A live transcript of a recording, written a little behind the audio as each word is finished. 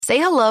Say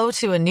hello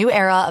to a new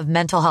era of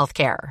mental health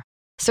care.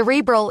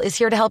 Cerebral is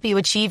here to help you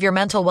achieve your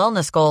mental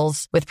wellness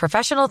goals with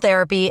professional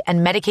therapy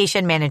and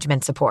medication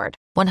management support.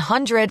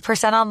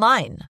 100%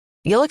 online.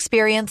 You'll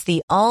experience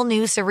the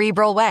all-new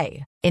Cerebral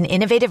Way, an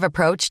innovative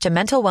approach to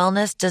mental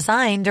wellness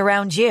designed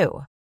around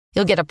you.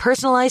 You'll get a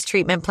personalized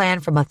treatment plan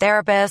from a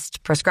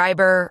therapist,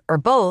 prescriber, or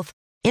both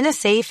in a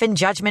safe and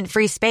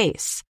judgment-free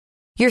space.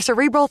 Your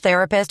Cerebral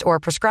therapist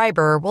or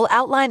prescriber will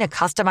outline a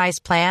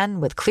customized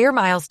plan with clear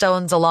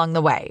milestones along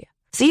the way,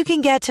 so you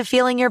can get to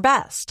feeling your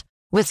best.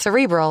 With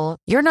Cerebral,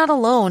 you're not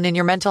alone in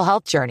your mental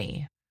health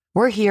journey.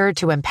 We're here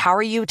to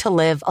empower you to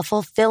live a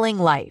fulfilling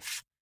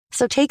life.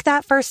 So take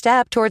that first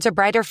step towards a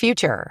brighter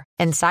future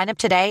and sign up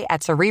today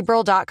at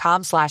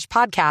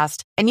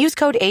Cerebral.com/podcast and use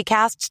code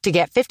ACAST to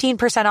get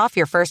 15% off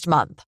your first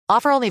month.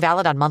 Offer only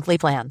valid on monthly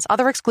plans.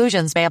 Other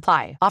exclusions may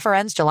apply. Offer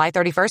ends July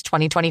 31st,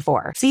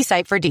 2024. See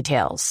site for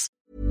details.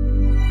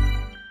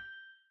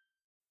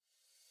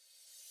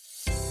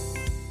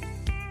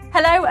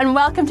 Hello and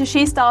welcome to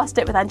She Started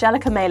It with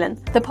Angelica Malin,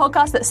 the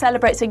podcast that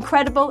celebrates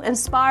incredible,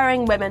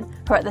 inspiring women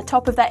who are at the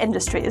top of their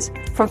industries,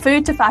 from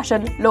food to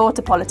fashion, law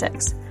to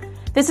politics.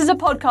 This is a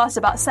podcast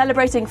about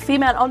celebrating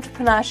female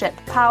entrepreneurship,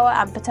 power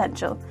and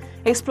potential,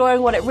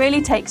 exploring what it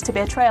really takes to be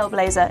a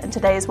trailblazer in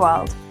today's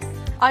world.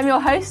 I'm your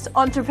host,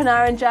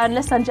 entrepreneur and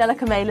journalist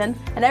Angelica Malin,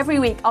 and every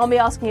week I'll be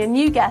asking a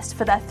new guest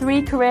for their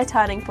 3 career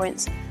turning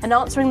points and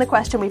answering the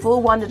question we've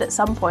all wondered at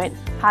some point: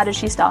 how did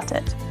she start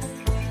it?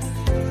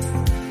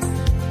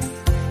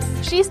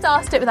 She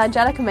Started It with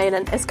Angelica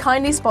Malin is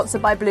kindly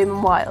sponsored by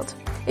Bloom & Wild.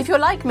 If you're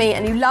like me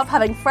and you love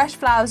having fresh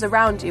flowers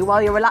around you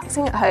while you're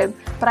relaxing at home,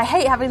 but I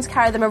hate having to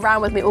carry them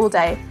around with me all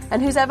day,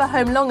 and who's ever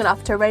home long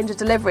enough to arrange a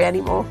delivery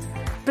anymore,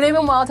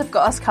 Bloom & Wild have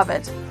got us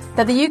covered.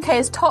 They're the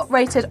UK's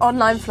top-rated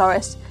online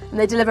florist, and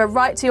they deliver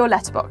right to your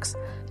letterbox.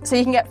 So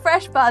you can get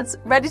fresh buds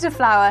ready to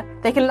flower,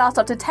 they can last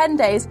up to 10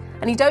 days,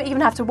 and you don't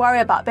even have to worry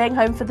about being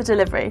home for the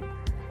delivery.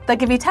 They'll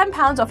give you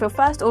 £10 off your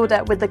first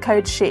order with the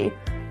code SHE.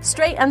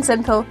 Straight and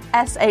simple,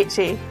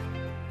 SHE.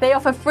 They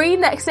offer free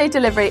next day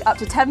delivery up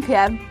to 10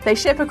 p.m. They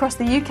ship across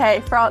the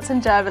UK, France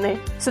and Germany,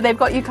 so they've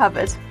got you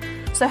covered.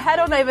 So head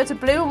on over to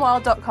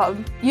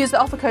bloomandwild.com, use the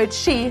offer code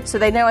SHE so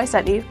they know I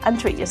sent you, and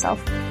treat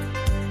yourself.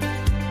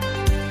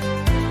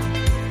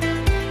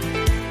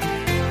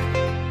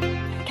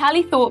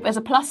 Callie Thorpe is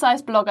a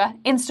plus-size blogger,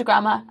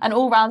 Instagrammer and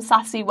all-round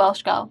sassy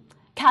Welsh girl.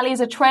 Callie is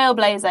a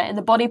trailblazer in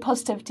the body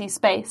positivity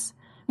space,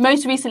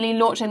 most recently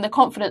launching the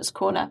Confidence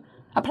Corner,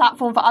 a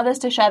platform for others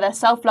to share their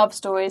self-love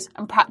stories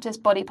and practice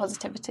body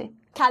positivity.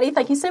 Callie,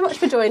 thank you so much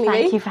for joining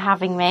me. Thank you for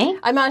having me.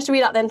 I managed to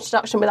read out the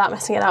introduction without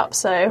messing it up,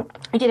 so...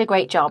 You did a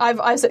great job.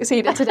 I've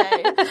succeeded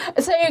today.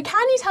 So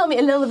can you tell me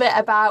a little bit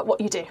about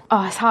what you do?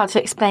 Oh, it's hard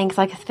to explain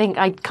because I think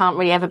I can't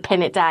really ever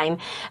pin it down.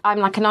 I'm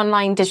like an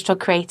online digital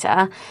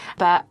creator,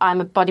 but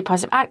I'm a body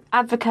positive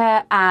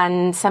advocate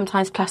and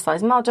sometimes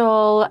plus-size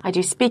model. I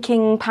do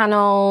speaking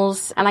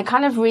panels, and I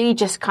kind of really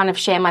just kind of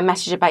share my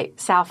message about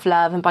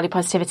self-love and body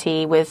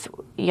positivity with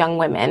young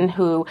women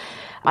who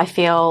I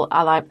feel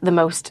are like the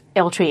most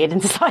ill-treated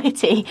in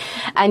society,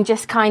 and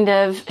just kind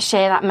of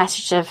share that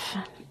message of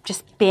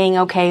just being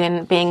okay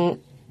and being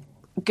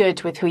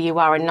good with who you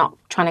are and not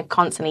trying to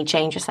constantly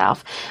change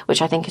yourself,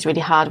 which I think is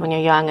really hard when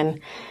you're young and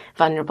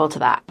vulnerable to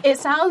that. It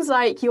sounds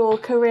like your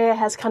career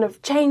has kind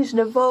of changed and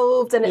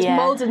evolved, and it's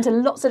moulded into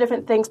lots of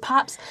different things,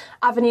 perhaps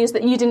avenues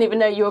that you didn't even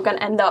know you were going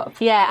to end up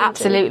Yeah, into.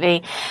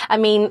 Absolutely. I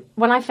mean,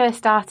 when I first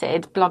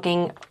started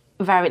blogging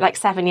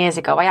 7 years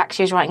ago, I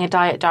actually was writing a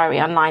diet diary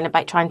online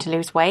about trying to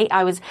lose weight.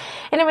 I was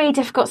in a really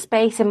difficult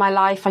space in my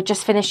life. I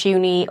just finished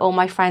uni. All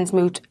my friends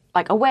moved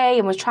away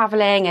and was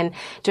travelling and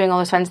doing all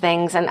those fun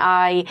things, and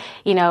I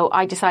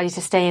decided to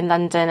stay in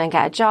London and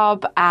get a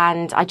job,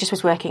 and I just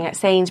was working at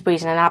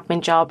Sainsbury's in an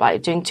admin job,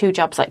 doing 2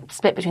 jobs,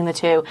 split between the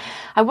 2.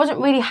 I wasn't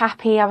really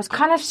happy. I was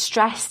kind of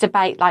stressed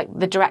about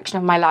the direction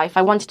of my life.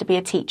 I wanted to be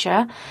a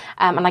teacher,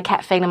 and I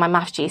kept failing my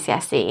maths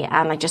GCSE,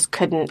 and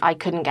I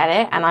couldn't get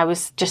it, and I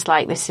was just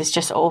like, this is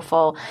just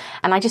awful,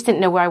 and I just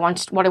didn't know what I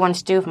wanted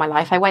to do with my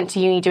life. I went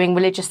to uni doing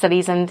religious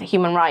studies and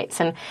human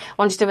rights and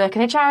wanted to work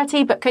in a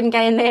charity but couldn't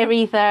get in there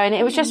either, and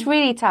it was just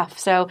really tough.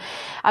 So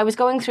I was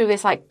going through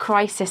this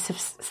crisis of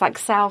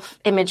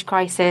self-image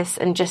crisis,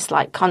 and just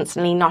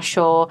constantly not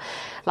sure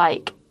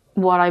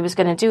what I was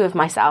going to do with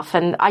myself.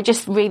 And I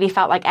just really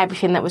felt like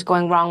everything that was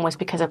going wrong was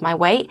because of my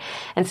weight.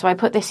 And so I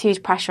put this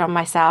huge pressure on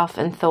myself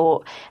and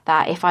thought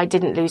that if I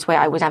didn't lose weight,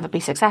 I would never be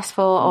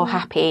successful or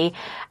happy.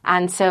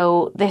 And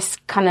so this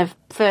kind of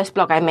first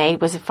blog I made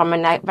was from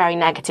a very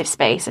negative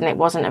space, and it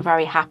wasn't a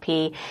very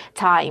happy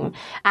time.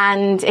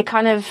 And it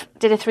kind of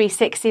did a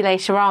 360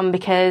 later on,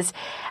 because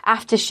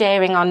after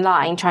sharing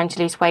online, trying to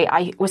lose weight,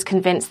 I was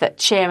convinced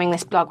that sharing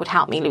this blog would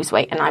help me lose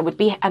weight, and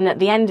at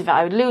the end of it,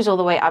 I would lose all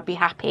the weight, I'd be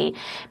happy.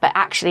 But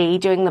actually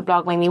doing the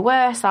blog made me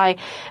worse. I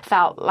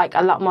felt like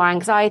a lot more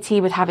anxiety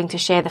with having to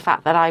share the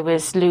fact that I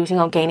was losing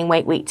or gaining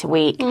weight week to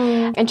week,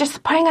 and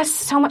just putting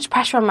so much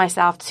pressure on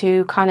myself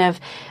to kind of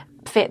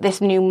fit this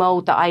new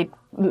mold that I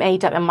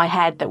made up in my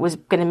head that was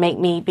going to make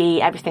me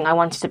be everything I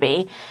wanted to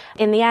be.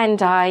 In the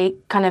end, I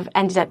kind of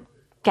ended up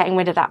getting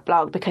rid of that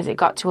blog because it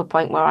got to a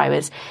point where I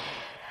was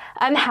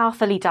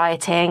unhealthily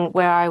dieting,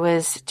 where I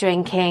was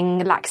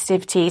drinking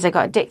laxatives. I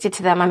got addicted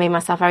to them. I made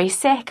myself very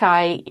sick.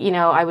 I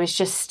was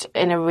just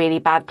in a really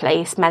bad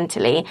place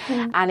mentally.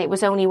 And it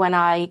was only when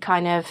I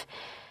kind of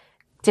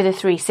did a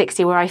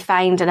 360 where I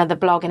found another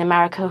blog in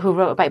America who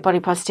wrote about body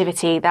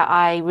positivity that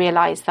I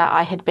realised that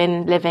I had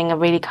been living a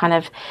really kind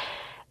of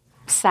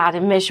sad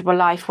and miserable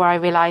life, where I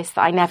realised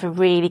that I never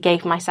really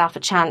gave myself a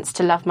chance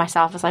to love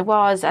myself as I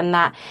was, and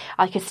that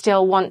I could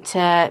still want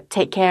to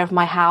take care of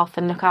my health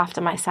and look after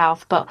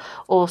myself, but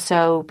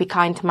also be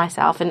kind to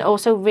myself, and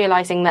also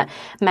realising that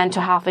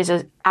mental health is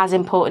as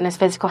important as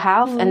physical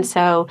health. And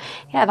so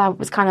that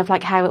was kind of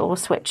like how it all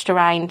switched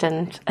around.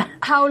 And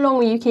how long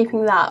were you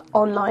keeping that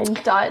online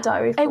diet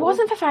diary for? It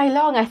wasn't for very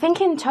long. I think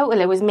in total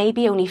it was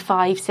maybe only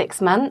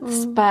 5-6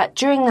 months, but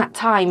during that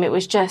time it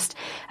was just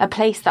a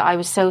place that I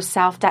was so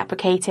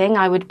self-deprecating.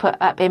 I would put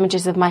up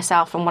images of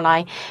myself from when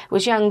I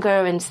was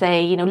younger and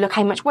say, look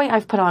how much weight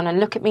I've put on, and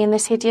look at me in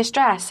this hideous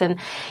dress. And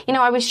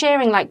I was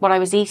sharing like what I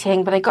was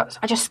eating, but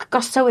I just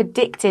got so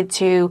addicted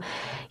to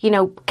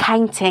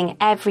counting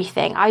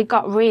everything. I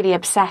got really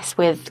obsessed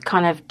with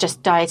kind of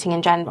just dieting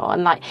in general.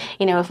 And like,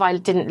 if I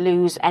didn't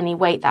lose any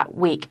weight that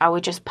week, I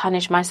would just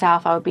punish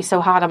myself. I would be so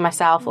hard on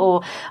myself,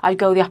 or I'd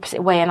go the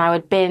opposite way and I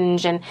would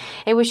binge. And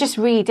it was just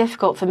really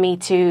difficult for me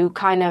to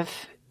kind of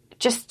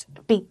just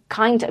be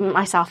kind to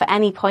myself at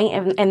any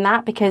point in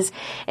that, because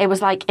it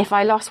was like, if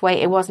I lost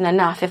weight, it wasn't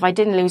enough. If I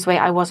didn't lose weight,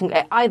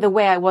 either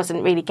way, I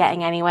wasn't really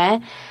getting anywhere.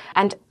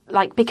 And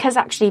like, because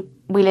actually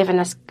we live in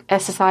a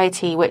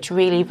society which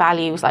really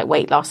values like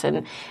weight loss,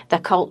 and the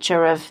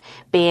culture of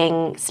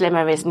being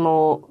slimmer is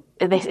more,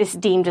 this is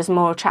deemed as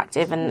more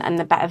attractive and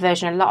the better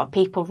version. A lot of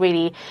people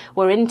really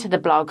were into the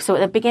blog. So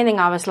at the beginning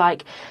I was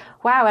like,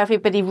 wow,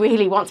 everybody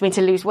really wants me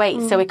to lose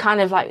weight. So it kind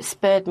of like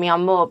spurred me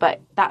on more,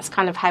 but that's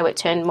kind of how it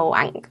turned more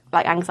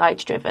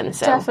anxiety driven.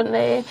 So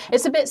definitely.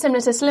 It's a bit similar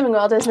to Slimming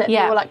World, isn't it?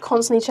 Yeah. People like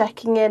constantly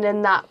checking in,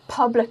 and that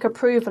public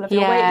approval of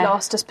your weight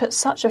loss just puts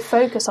such a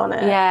focus on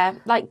it. Yeah.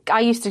 Like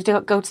I used to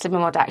go to Slimming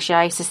World actually.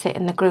 I used to sit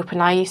in the group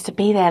and I used to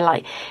be there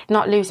like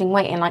not losing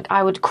weight, and like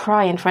I would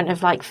cry in front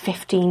of like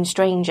 15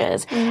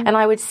 strangers. And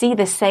I would see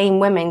the same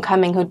women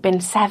coming who'd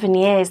been 7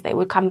 years. They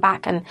would come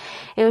back, and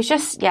it was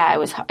just,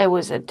 it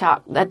was a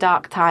dark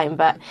time,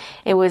 but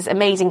it was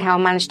amazing how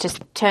I managed to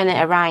turn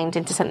it around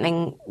into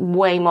something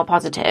way more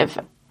positive.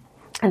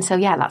 And so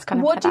that's kind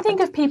of what do you think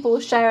of people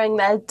sharing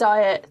their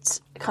diet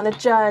kind of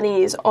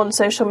journeys on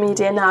social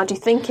media now? Do you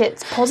think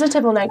it's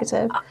positive or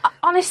negative?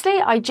 Honestly,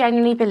 I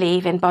genuinely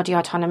believe in body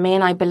autonomy,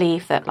 and I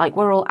believe that like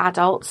we're all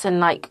adults, and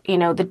like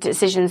the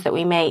decisions that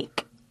we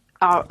make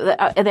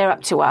they're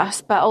up to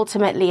us. But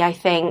ultimately I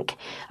think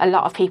a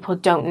lot of people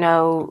don't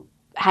know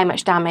how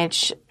much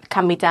damage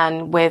can be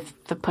done with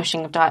the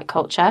pushing of diet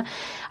culture.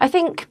 I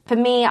think for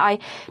me, I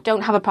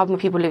don't have a problem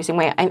with people losing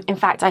weight. In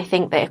fact, I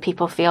think that if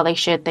people feel they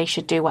should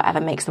do whatever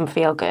makes them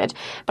feel good.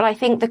 But I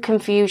think the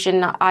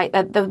confusion,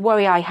 the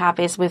worry I have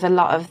is with a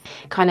lot of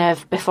kind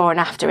of before and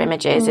after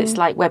images. It's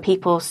like where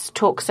people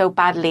talk so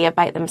badly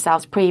about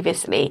themselves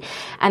previously.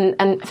 And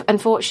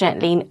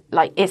unfortunately,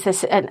 like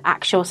it's an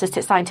actual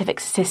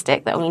scientific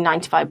statistic that only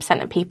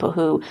 95% of people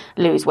who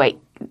lose weight,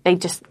 they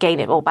just gain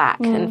it all back,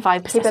 and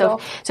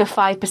 5%. So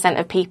 5%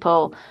 of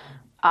people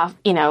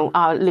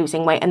are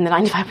losing weight, and the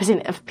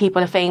 95% of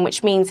people are failing.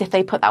 Which means if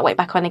they put that weight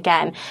back on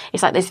again,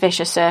 it's like this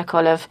vicious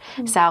circle of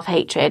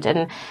self-hatred.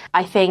 And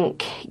I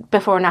think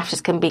before and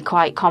afters can be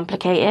quite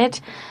complicated.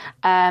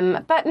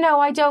 But no,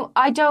 I don't.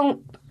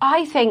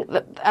 I think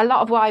that a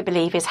lot of what I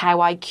believe is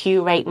how I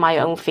curate my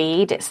own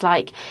feed. It's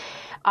like,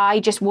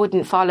 I just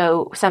wouldn't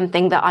follow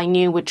something that I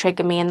knew would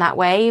trigger me in that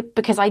way,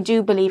 because I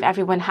do believe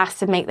everyone has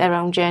to make their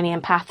own journey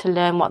and path to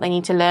learn what they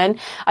need to learn.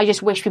 I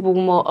just wish people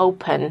were more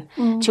open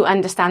to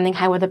understanding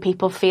how other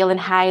people feel and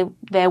how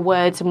their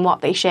words and what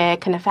they share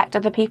can affect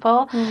other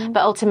people. But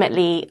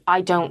ultimately,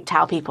 I don't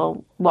tell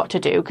people what to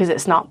do, because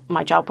it's not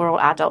my job. We're all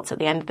adults at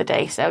the end of the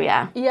day, so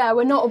yeah,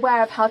 we're not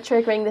aware of how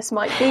triggering this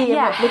might be.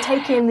 We're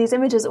taking in these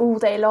images all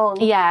day long.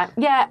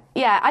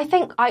 I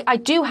think I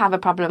do have a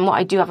problem. What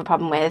I do have a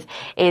problem with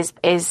is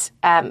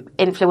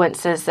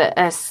influencers that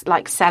are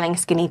like selling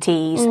skinny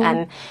teas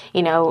and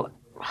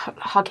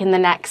hugging the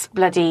next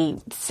bloody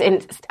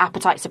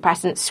appetite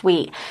suppressant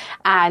sweet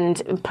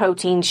and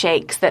protein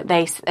shakes that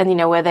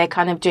where they're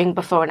kind of doing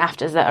before and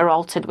afters that are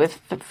altered with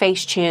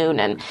Facetune,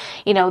 and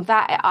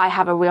that I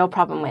have a real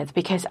problem with,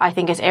 because I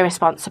think it's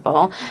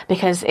irresponsible,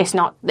 because it's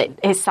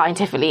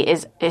scientifically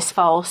is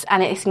false,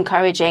 and it's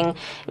encouraging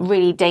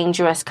really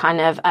dangerous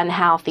kind of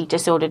unhealthy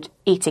disordered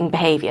eating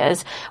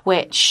behaviours,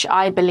 which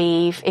I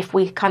believe if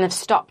we kind of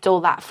stopped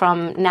all that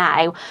from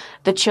now,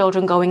 the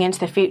children going into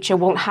the future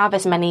won't have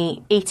as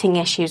many eating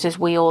issues as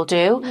we all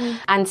do.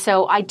 And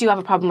so I do have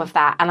a problem with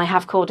that, and I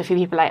have called a few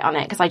people out on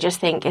it, because I just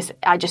think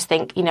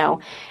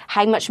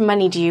how much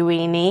money do you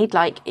really need?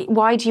 Like,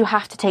 why do you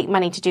have to take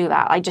money to do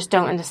that? I just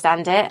don't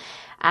understand it,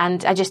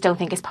 and I just don't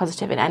think it's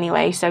positive in any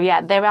way. So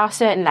there are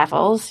certain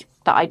levels.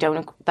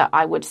 that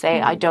I would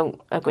say I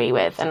don't agree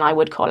with, and I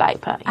would call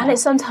out. But and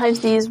it's sometimes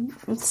these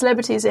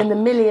celebrities in the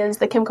millions,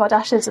 the Kim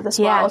Kardashians of this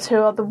world, who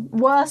are the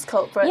worst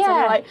culprits. And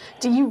you're like,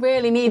 do you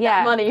really need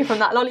that money from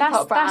that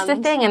lollipop brand? That's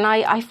the thing, and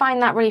I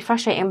find that really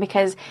frustrating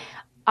because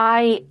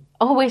I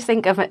always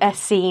think of a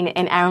scene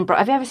in Erin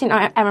Have you ever seen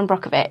Erin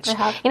Brockovich? I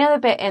have. You know the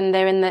bit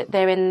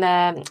they're in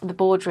the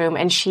boardroom,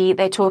 and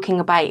they're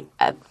talking about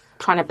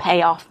trying to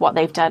pay off what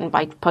they've done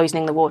by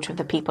poisoning the water of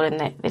the people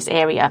in this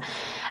area,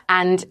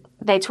 and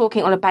they're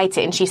talking all about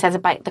it, and she says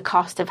about the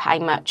cost of how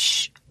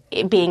much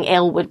being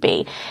ill would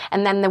be.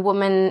 And then the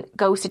woman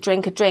goes to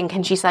drink a drink,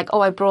 and she's like, oh,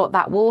 I brought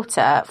that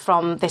water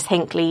from this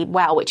Hinkley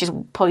well, which is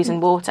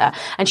poisoned water,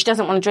 and she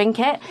doesn't want to drink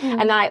it.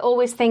 And I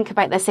always think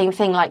about the same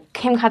thing, like,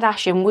 Kim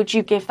Kardashian, would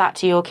you give that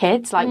to your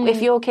kids? Like,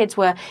 if your kids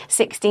were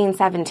 16,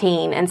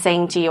 17 and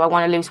saying to you, I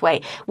want to lose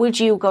weight, would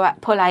you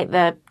pull out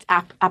the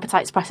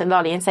appetite suppressant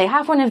lolly and say,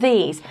 have one of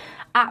these?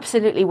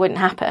 Absolutely wouldn't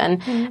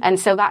happen. And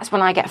so that's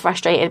when I get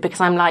frustrated, because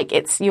I'm like,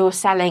 you're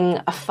selling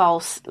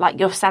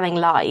you're selling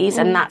lies,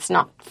 and that's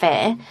not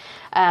fair.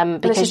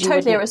 Because it's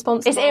totally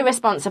irresponsible. It's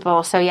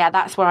irresponsible. So yeah,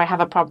 that's where I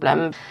have a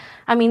problem.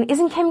 I mean,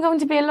 isn't Kim going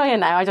to be a lawyer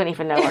now? I don't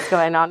even know what's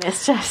going on.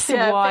 It's just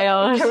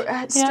wild.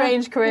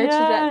 Strange career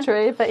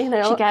trajectory, but you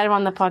know. Should get her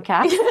on the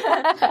podcast.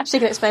 She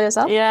can explain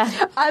herself. Yeah.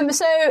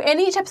 So in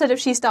each episode of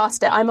She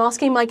Started It, I'm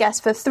asking my guests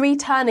for 3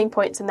 turning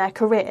points in their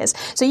careers.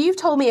 So you've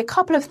told me a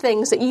couple of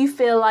things that you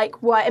feel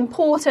like were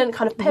important,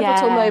 kind of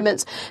pivotal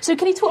moments. So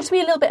can you talk to me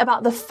a little bit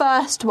about the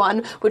first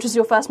one, which was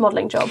your first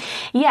modelling job?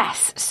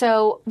 Yes.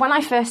 So when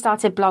I first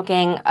started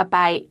blogging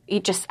about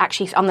just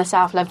actually on the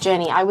self-love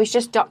journey, I was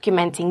just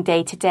documenting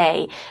day to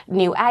day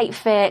new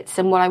outfits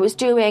and what I was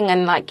doing,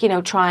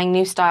 and trying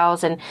new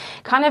styles and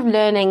kind of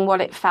learning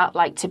what it felt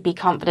like to be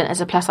confident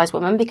as a plus size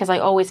woman, because I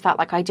always felt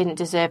like I didn't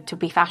deserve to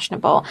be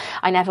fashionable.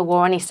 I never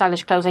wore any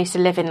stylish clothes. I used to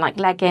live in like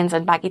leggings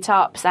and baggy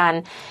tops,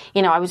 and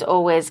I was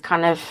always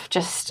kind of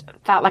just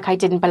felt like I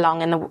didn't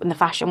belong in the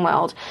fashion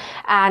world.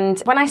 And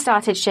when I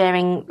started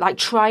sharing, like,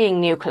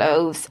 trying new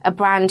clothes, a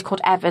brand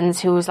called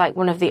Evans, who was like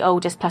one of the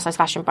oldest plus size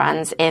fashion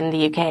brands in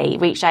the UK,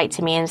 reached out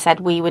to me and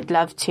said, we would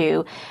love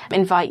to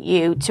invite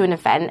you to an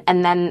event.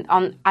 And then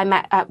I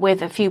met up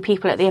with a few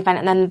people at the event,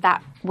 and then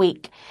that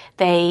week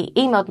they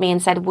emailed me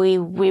and said, we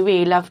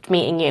really loved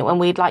meeting you, and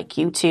we'd like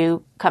you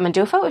to come and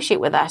do a photo shoot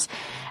with us.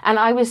 And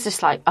I was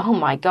just like, oh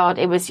my God,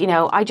 it was,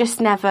 I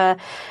just never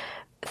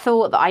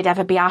thought that I'd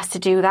ever be asked to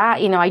do that.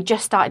 I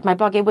just started my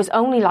blog. It was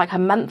only like a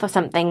month or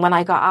something when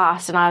I got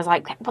asked, and I was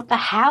like, what the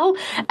hell?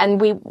 And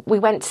we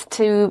went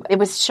to, it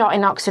was shot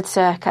in Oxford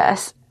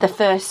Circus. The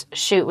first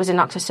shoot was in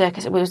Oxford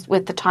Circus. It was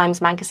with the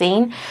Times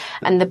magazine,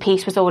 and the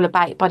piece was all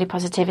about body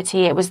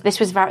positivity. This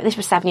was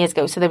 7 years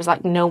ago, so there was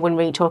like no one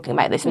really talking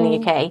about this in the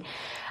UK.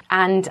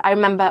 And I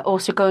remember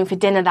also going for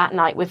dinner that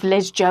night with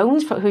Liz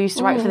Jones, who used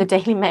to write for the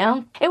Daily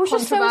Mail. It was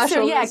just so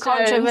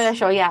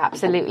controversial. Yeah,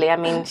 absolutely. I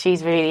mean,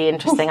 she's really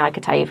interesting. I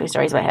could tell you a few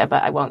stories about her,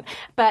 but I won't.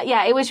 But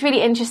yeah, it was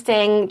really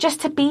interesting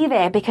just to be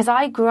there, because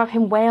I grew up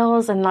in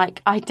Wales, and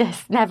like I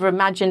just never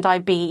imagined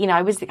I'd be,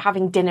 I was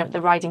having dinner at the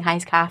Riding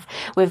House Cafe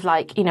with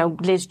like,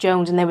 Liz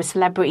Jones, and there were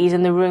celebrities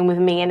in the room with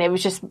me, and it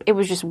was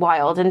just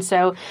wild. And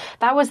so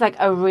that was like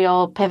a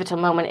real pivotal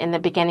moment in the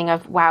beginning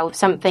of, wow,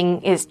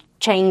 something is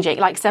changing,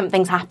 like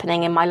something's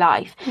happening in my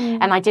life.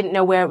 And I didn't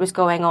know where it was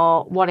going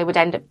or what it would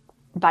end up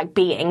like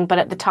being, but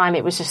at the time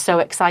it was just so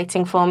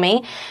exciting for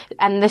me.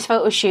 And this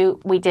photo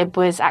shoot we did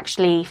was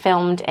actually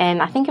filmed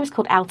in, I think it was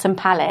called Elton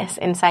Palace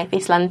in South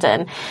East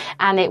London,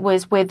 and it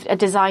was with a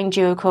design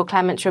duo called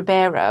Clements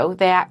Ribeiro.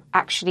 They're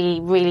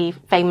actually really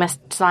famous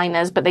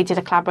designers, but they did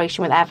a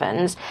collaboration with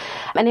Evans,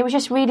 and it was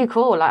just really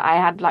cool. Like, I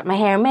had like my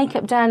hair and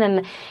makeup done,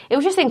 and it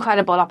was just an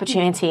incredible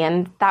opportunity.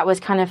 And that was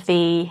kind of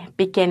the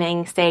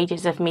beginning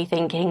stages of me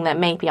thinking that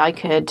maybe I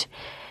could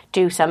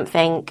do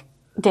something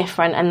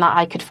different, and that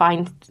I could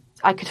find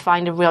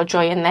a real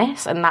joy in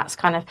this, and that's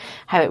kind of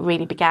how it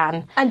really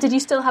began. And did you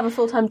still have a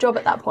full-time job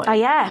at that point?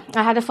 Yeah,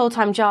 I had a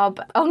full-time job.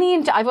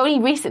 I've only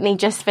recently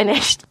just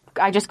finished.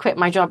 I just quit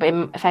my job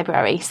in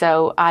February,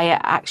 so I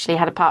actually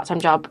had a part-time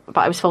job,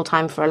 but I was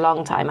full-time for a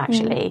long time,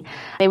 actually.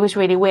 It was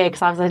really weird,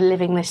 because I was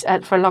living this,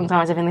 for a long time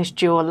I was living this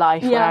dual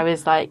life where I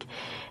was like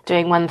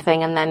doing one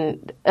thing and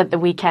then at the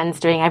weekends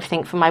doing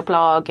everything for my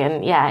blog,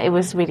 and yeah, it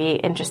was really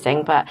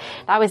interesting. But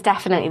that was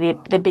definitely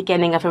the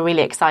beginning of a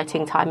really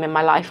exciting time in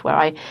my life, where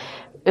I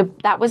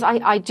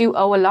do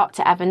owe a lot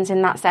to Evans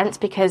in that sense,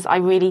 because I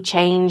really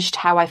changed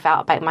how I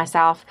felt about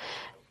myself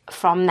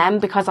from them,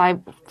 because I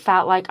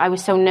felt like I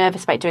was so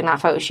nervous about doing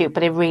that photo shoot,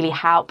 but it really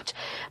helped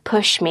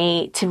push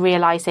me to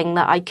realising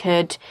that I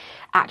could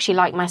actually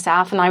like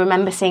myself. And I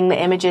remember seeing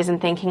the images and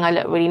thinking I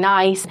look really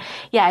nice.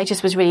 Yeah, it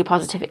just was a really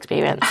positive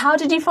experience. How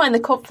did you find the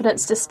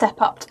confidence to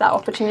step up to that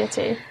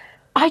opportunity?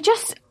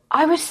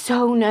 I was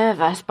so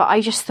nervous, but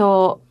I just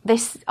thought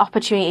this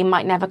opportunity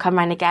might never come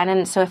around again.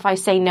 And so if I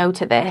say no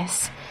to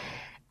this,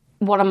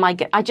 what am I?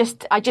 I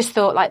just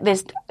thought like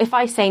this. If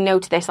I say no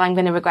to this, I'm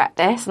going to regret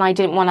this, and I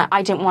didn't want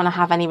to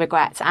have any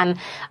regrets. And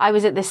I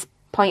was at this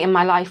point in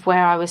my life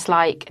where I was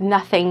like,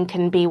 nothing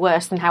can be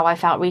worse than how I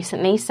felt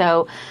recently.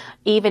 So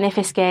even if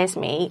it scares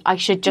me, I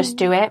should just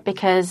do it,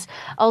 because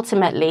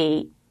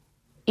ultimately,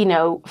 you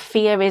know,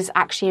 fear is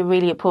actually a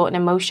really important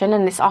emotion,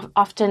 and it's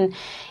often,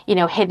 you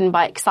know, hidden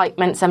by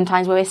excitement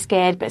sometimes, where we're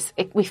scared, but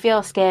we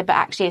feel scared, but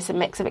actually it's a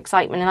mix of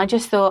excitement. And I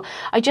just thought,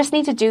 I just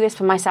need to do this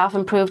for myself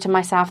and prove to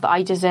myself that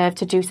I deserve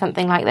to do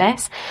something like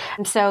this.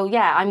 And so,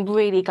 yeah, I'm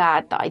really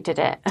glad that I did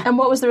it. And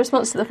what was the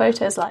response to the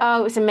photos like?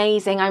 Oh, it was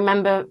amazing. I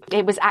remember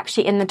it was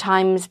actually in the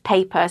Times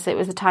paper, so it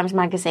was the Times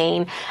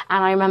magazine,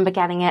 and I remember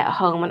getting it at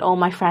home, and all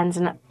my friends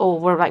we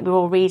were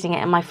all reading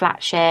it in my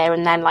flat share,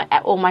 and then like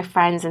all my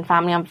friends and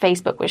family on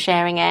Facebook were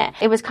sharing it.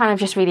 It was kind of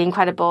just really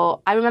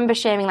incredible. I remember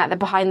sharing like the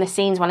behind the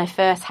scenes when it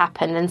first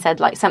happened, and said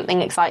like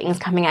something exciting is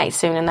coming out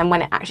soon, and then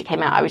when it actually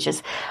came out,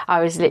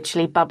 I was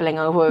literally bubbling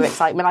over with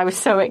excitement. I was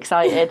so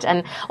excited,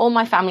 and all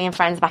my family and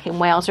friends back in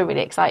Wales were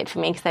really excited for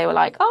me, because they were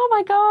like, oh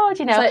my God,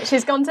 you know. So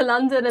she's gone to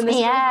London and this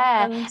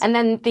happened. And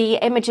then the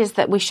images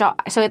that we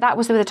shot, so that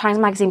was with the Times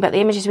magazine, but the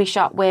images we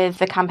shot with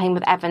the campaign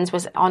with Evans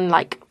was on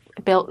like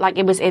built, like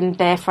it was in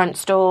their front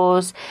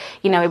stores,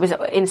 you know, it was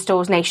in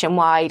stores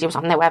nationwide, it was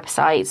on their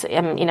websites,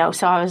 you know,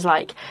 so I was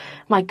like,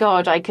 my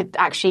God, I could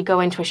actually go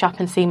into a shop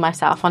and see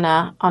myself on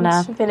a been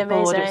amazing.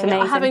 board. It was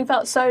amazing. Having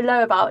felt so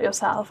low about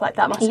yourself, like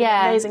that must have been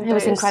an amazing boost. It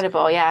was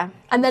incredible, yeah.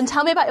 And then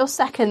tell me about your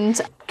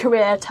second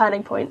career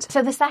turning point.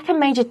 So the second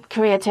major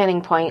career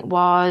turning point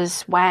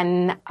was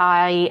when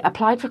I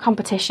applied for a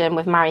competition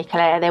with Marie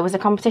Claire. There was a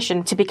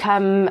competition to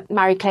become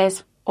Marie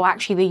Claire's, or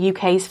actually the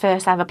UK's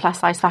first ever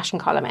plus-size fashion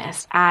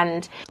columnist.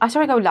 And I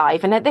saw it go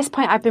live. And at this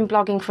point, I've been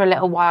blogging for a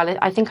little while.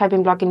 I think I've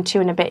been blogging 2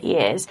 and a bit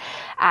years.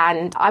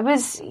 And I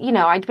was, you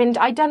know, I'd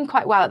done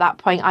quite well at that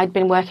point. I'd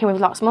been working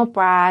with lots more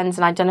brands,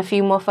 and I'd done a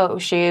few more photo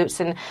shoots.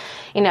 And,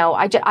 you know,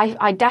 I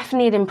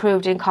definitely had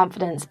improved in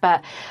confidence.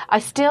 But I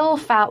still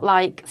felt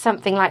like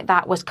something like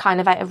that was kind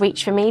of out of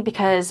reach for me,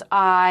 because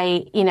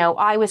I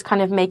was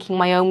kind of making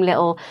my own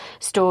little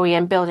story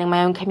and building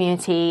my own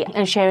community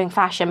and sharing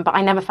fashion. But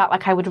I never felt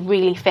like I would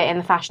really fit in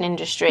the fashion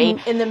industry.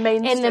 In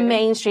the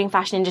mainstream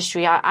fashion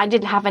industry. I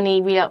didn't have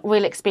any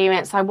real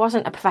experience. I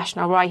wasn't a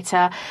professional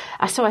writer.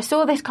 So I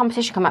saw this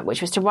competition come up, which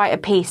was to write a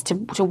piece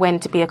to win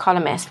to be a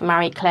columnist for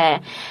Marie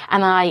Claire.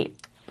 And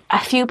a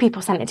few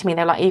people sent it to me.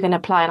 They're like, are you going to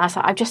apply? And I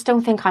said, I just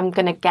don't think I'm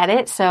going to get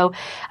it. So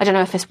I don't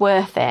know if it's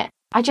worth it.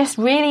 I just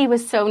really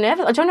was so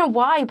nervous. I don't know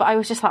why, but I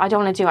was just like, I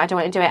don't want to do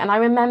it. And I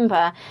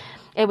remember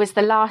it was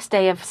the last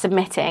day of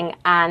submitting,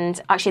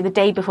 and actually the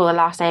day before the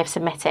last day of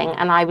submitting,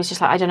 and I was just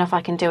like, I don't know if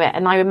I can do it.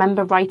 And I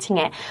remember writing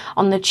it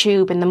on the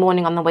tube in the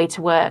morning on the way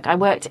to work. I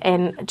worked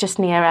in just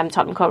near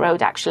Tottenham Court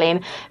Road,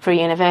 actually, for a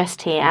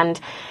university, and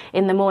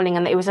in the morning,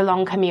 and it was a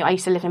long commute. I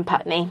used to live in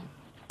Putney.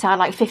 So I had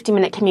like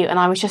 50-minute commute, and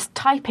I was just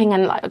typing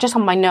and like just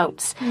on my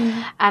notes,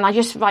 and I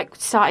just like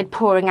started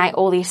pouring out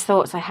all these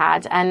thoughts I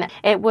had. And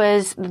it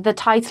was, the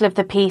title of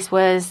the piece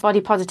was Body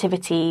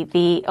Positivity,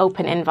 the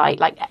Open Invite,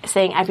 like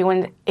saying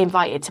everyone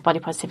invited to body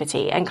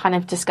positivity, and kind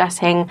of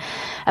discussing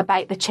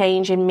about the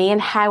change in me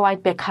and how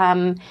I've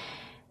become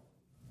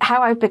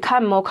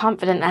more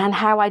confident, and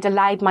how I'd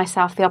allowed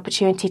myself the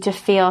opportunity to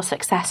feel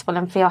successful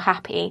and feel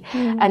happy,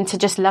 and to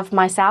just love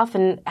myself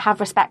and have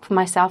respect for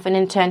myself, and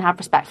in turn have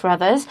respect for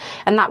others.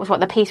 And that was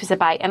what the piece was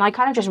about. And I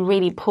kind of just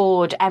really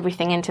poured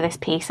everything into this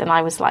piece, and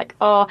I was like,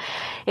 oh,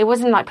 it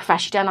wasn't like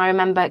professionally done. I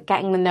remember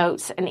getting the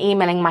notes and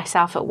emailing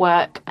myself at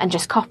work and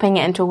just copying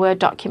it into a Word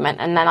document,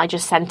 and then I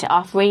just sent it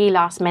off really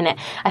last minute,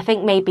 I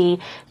think maybe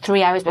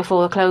 3 hours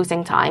before the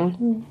closing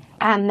time.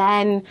 And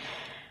then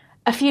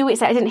a few weeks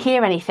later, I didn't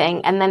hear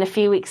anything, and then a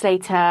few weeks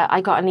later,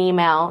 I got an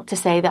email to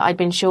say that I'd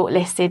been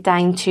shortlisted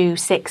down to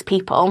 6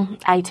 people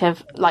out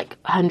of like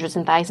hundreds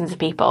and thousands of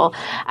people,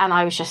 and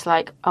I was just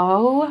like,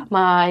 oh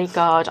my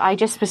God. I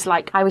just was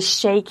like, I was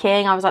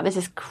shaking. I was like, this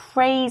is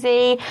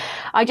crazy.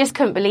 I just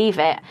couldn't believe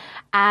it.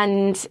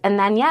 And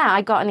then, yeah,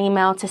 I got an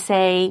email to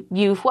say,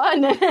 you've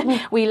won.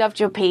 We loved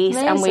your piece.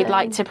 Amazing. And we'd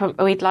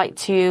like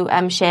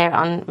to share it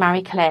on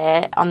Marie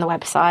Claire on the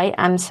website.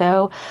 And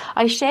so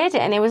I shared it,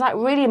 and it was like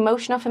really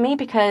emotional for me,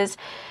 because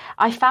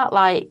I felt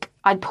like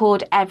I'd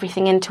poured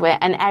everything into it,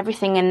 and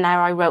everything in there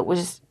I wrote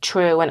was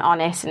true and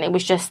honest. And it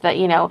was just that,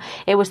 you know,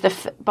 it was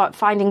but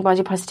finding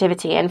body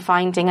positivity and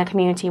finding a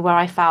community where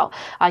I felt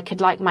I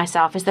could like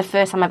myself is the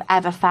first time I've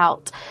ever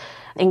felt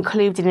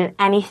included in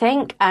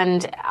anything.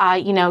 And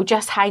you know,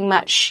 just how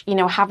much, you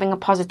know, having a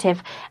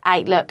positive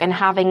outlook and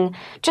having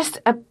just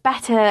a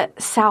better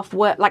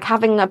self-worth, like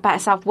having a better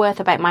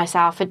self-worth about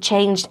myself, had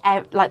changed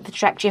like the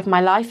trajectory of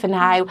my life, and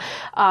how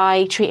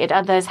I treated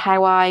others,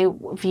 how I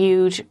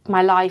viewed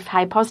my life,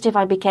 how positive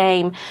I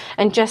became,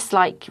 and just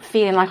like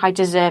feeling like I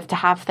deserved to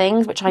have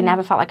things which I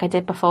never felt like I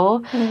did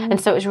before. And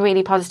so it was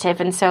really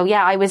positive. And so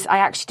yeah, I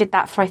actually did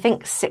that for I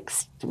think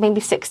 6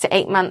 to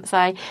 8 months.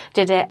 I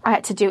did it. I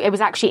had to do, it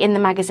was actually in the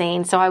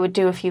magazine. So I would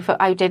do first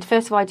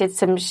of all, I did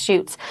some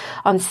shoots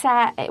on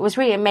set. It was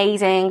really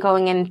amazing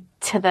going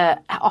into the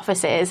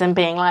offices and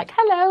being like,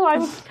 hello,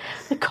 I'm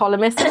the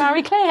columnist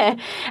Marie Claire.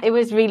 It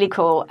was really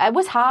cool. It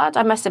was hard,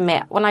 I must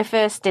admit. When I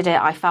first did it,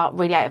 I felt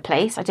really out of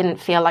place. I didn't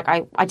feel like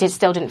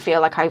still didn't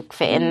feel like I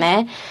fit in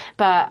there.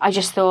 But I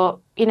just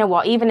thought, you know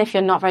what, even if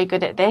you're not very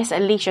good at this,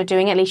 at least you're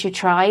doing it, at least you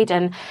tried.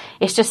 And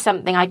it's just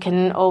something I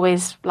can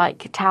always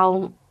like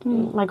tell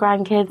my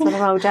grandkids when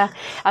I'm older.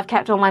 I've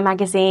kept all my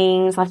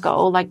magazines. I've got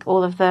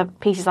all of the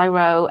pieces I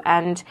wrote,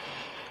 and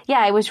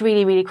yeah, it was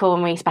really, really cool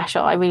and really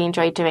special. I really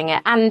enjoyed doing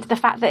it. And the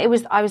fact that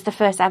I was the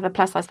first ever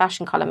plus size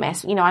fashion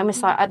columnist. You know,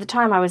 at the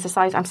time I'm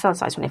still a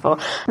size 24.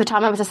 At the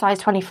time I was a size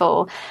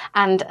 24,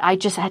 and I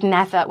just had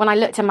never, when I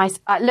looked at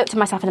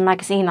myself in a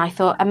magazine, I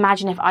thought,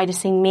 imagine if I'd have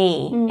seen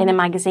me in a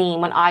magazine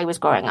when I was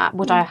growing up,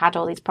 would I have had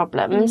all these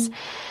problems?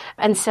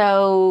 And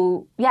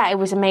so, yeah, it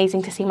was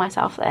amazing to see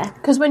myself there.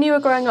 Because when you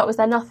were growing up, was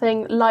there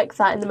nothing like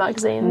that in the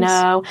magazines?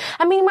 No.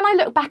 I mean, when I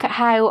look back at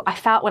how I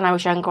felt when I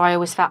was younger, I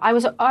always felt I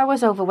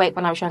was overweight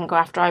when I was younger.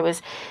 After I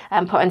was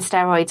put on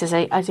steroids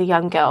as a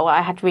young girl,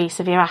 I had really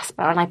severe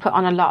asthma and I put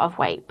on a lot of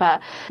weight. But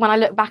when I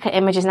look back at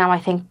images now, I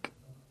think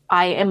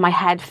I, in my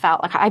head,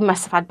 felt like I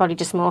must have had body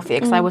dysmorphia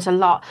because I was a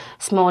lot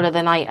smaller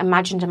than I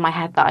imagined in my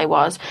head that I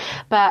was.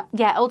 But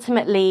yeah,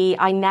 ultimately,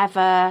 I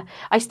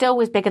still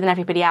was bigger than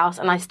everybody else,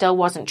 and I still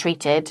wasn't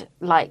treated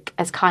like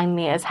as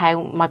kindly as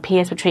how my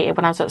peers were treated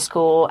when I was at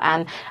school.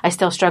 And I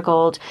still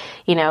struggled,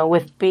 you know,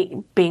 with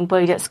being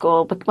bullied at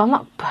school. But, well,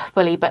 not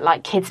bullied, but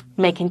like kids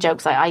making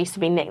jokes. Like I used to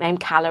be nicknamed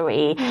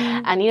Calorie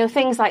and, you know,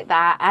 things like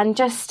that, and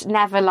just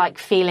never like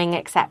feeling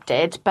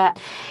accepted. But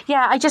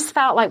yeah, I just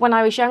felt like when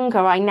I was younger,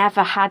 I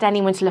never had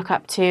anyone to look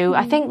up to.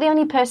 I think the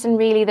only person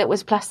really that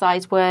was plus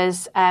size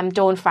was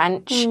Dawn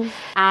French,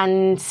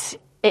 and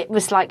it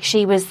was like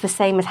she was the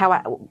same as how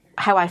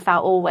I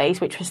felt always,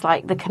 which was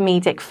like the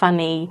comedic,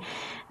 funny,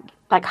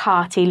 like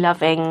hearty,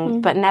 loving,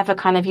 but never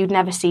kind of, you'd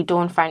never see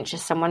Dawn French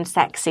as someone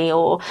sexy,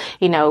 or,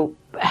 you know,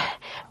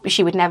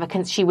 she would never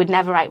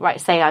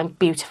outright say I'm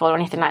beautiful or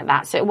anything like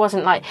that. So it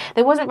wasn't like,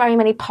 there wasn't very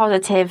many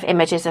positive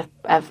images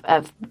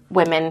of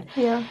women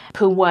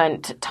who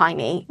weren't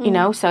tiny, you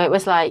know. So it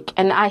was like,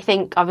 and I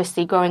think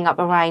obviously growing up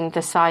around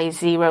the size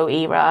 0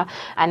 era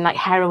and like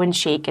heroin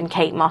chic and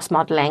Kate Moss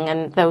modelling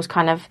and that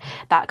kind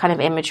of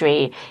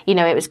imagery, you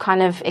know, it was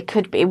kind of,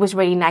 it was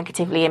really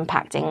negatively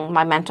impacting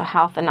my mental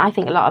health. And I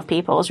think a lot of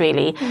people was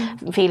really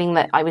feeling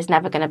that I was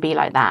never going to be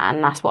like that,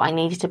 and that's what I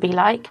needed to be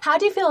like. How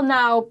do you feel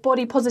now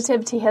body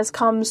positivity has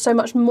come so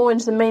much more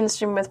into the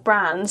mainstream with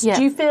brands?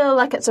 Do you feel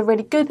like it's a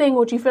really good thing,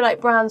 or do you feel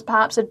like brands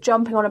perhaps are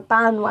jumping on a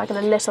bandwagon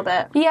a little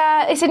bit?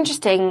 Yeah, it's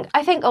interesting.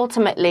 I think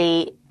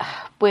ultimately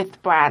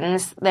with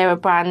brands, there are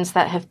brands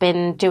that have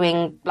been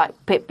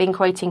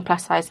creating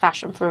plus size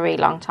fashion for a really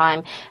long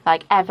time,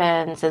 like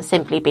Evans and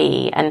Simply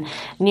Be, and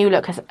New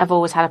Look have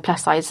always had a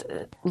plus size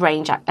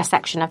range, a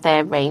section of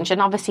their range,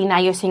 and obviously now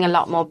you're seeing a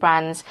lot more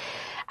brands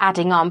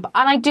adding on.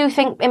 And I do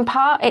think in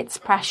part it's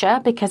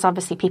pressure because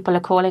obviously people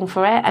are calling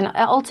for it, and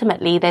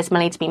ultimately there's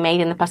money to be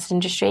made in the plus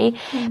industry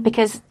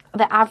because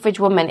the average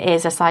woman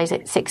is a size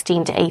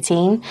 16 to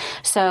 18,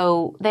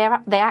 so they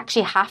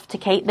actually have to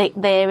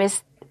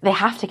they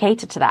have to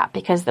cater to that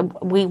because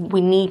we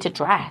need to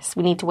dress,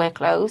 we need to wear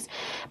clothes.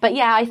 But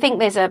yeah, I think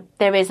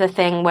there is a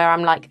thing where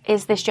I'm like,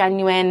 is this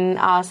genuine?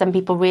 Are some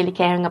people really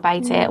caring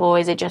about it, or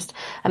is it just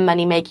a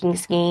money making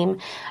scheme?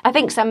 I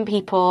think some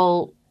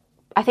people,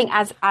 I think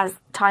as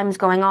time's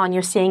going on,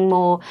 you're seeing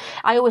more.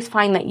 I always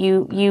find that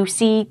you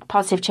see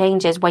positive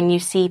changes when you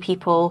see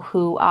people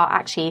who are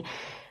actually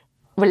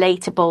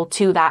relatable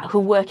to that, who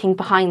are working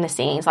behind the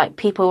scenes, like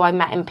people who I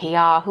met in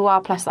PR who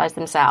are plus size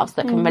themselves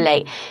that can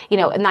relate, you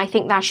know. And I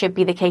think that should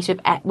be the case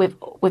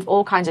with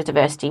all kinds of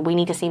diversity. We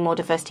need to see more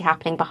diversity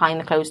happening behind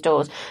the closed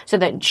doors so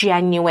that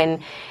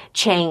genuine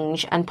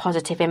change and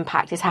positive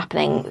impact is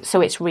happening,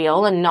 so it's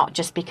real and not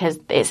just because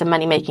it's a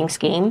money making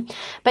scheme.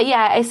 But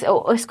yeah,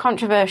 it's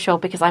controversial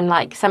because I'm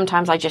like,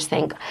 sometimes I just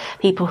think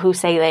people who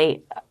say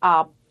they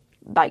are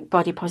like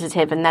body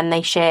positive and then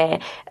they share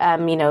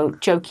you know,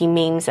 jokey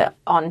memes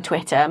on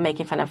Twitter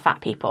making fun of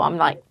fat people. I'm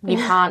like, you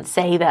can't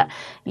say that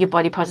you're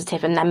body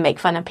positive and then make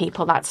fun of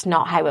people. That's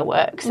not how it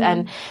works.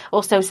 And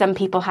also some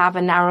people have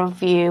a narrow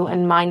view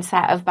and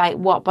mindset about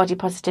what body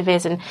positive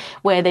is and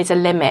where there's a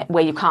limit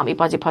where you can't be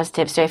body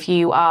positive. So if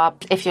you're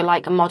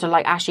like a model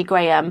like Ashley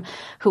Graham,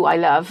 who I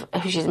love,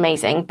 who she's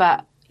amazing,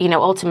 but you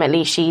know,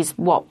 ultimately she's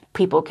what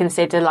people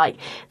consider like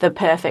the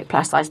perfect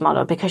plus size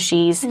model because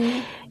she's,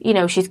 you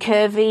know, she's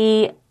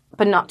curvy,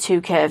 but not too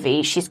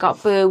curvy. She's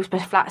got boobs,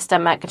 but a flat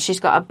stomach, and she's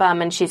got a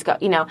bum, and she's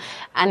got, you know,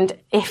 and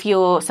if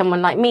you're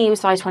someone like me who's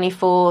size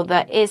 24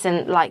 that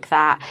isn't like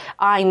that,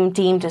 I'm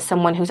deemed as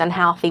someone who's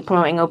unhealthy,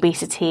 promoting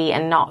obesity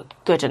and not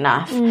good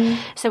enough.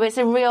 So there's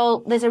a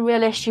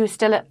real issue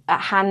still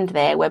at hand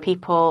there where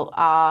people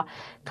are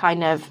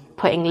kind of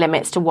putting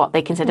limits to what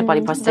they consider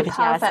body positivity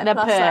as. The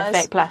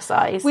perfect plus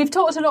size. We've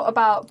talked a lot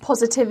about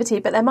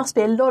positivity, but there must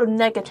be a lot of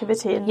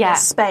negativity in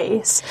this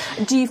space.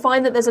 Do you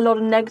find that there's a lot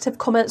of negative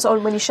comments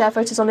on when you share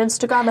photos on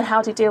Instagram, and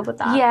how do you deal with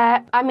that?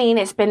 Yeah, I mean,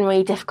 it's been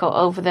really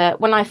difficult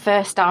when I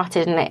first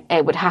started and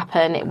it would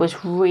happen, it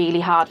was really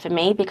hard for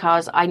me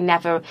because I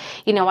never,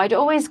 I'd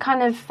always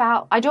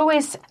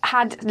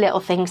had little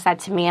things said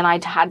to me, and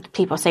I'd had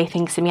people say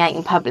things to me out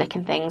in public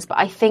and things, but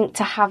I think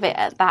to have it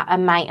at that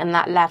amount and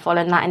that level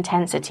and that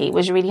intensity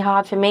was really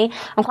hard for me.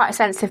 I'm quite a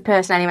sensitive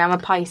person anyway. I'm a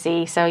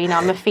Pisces, so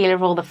I'm a feeler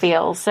of all the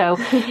feels. So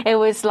it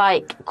was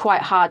like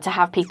quite hard to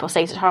have people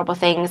say such horrible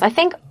things. I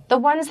think the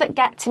ones that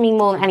get to me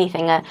more than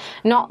anything are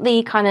not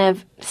the kind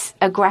of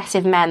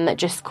aggressive men that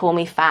just call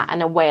me fat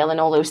and a whale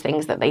and all those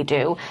things that they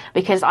do,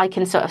 because I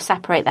can sort of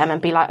separate them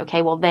and be like,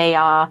 okay, well, they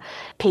are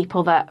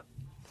people that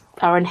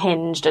are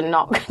unhinged and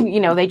not,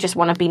 they just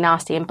want to be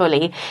nasty and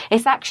bully.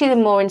 It's actually the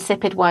more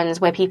insipid ones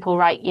where people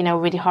write,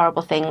 really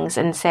horrible things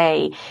and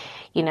say,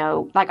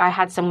 like I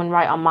had someone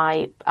write on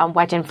my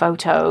wedding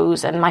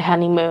photos and my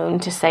honeymoon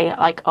to say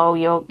like, oh,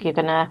 you're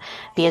gonna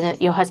be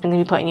your husband's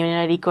gonna be putting you in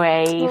an early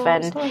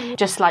grave,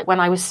 just like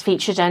when I was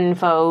featured in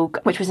Vogue,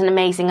 which was an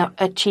amazing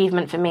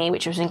achievement for me,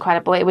 which was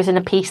incredible. It was in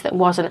a piece that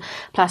wasn't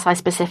plus size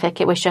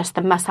specific. It was just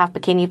the must-have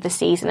bikini of the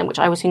season, in which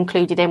I was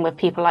included in with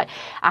people like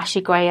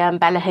Ashley Graham,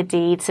 Bella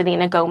Hadid,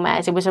 Selena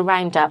Gomez. It was a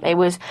roundup. It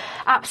was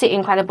absolutely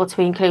incredible to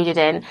be included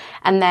in.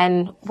 And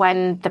then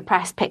when the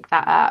press picked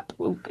that up,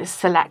 a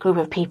select group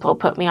of people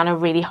put me on a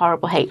really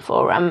horrible hate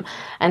forum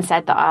and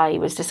said that I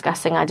was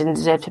disgusting, I didn't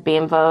deserve to be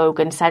in Vogue,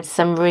 and said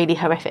some really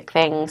horrific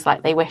things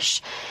like they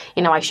wish,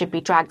 I should be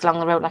dragged along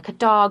the road like a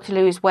dog to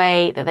lose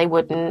weight, that they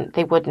wouldn't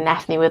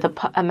F me with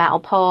a metal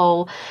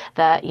pole,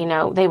 that,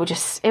 it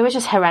was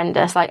just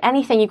horrendous. Like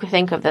anything you could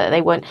think of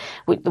that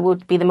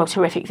would be the most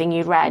horrific thing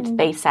you'd read,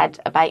 they said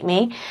about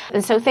me.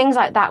 And so things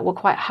like that were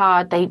quite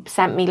hard. They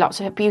sent me lots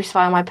of abuse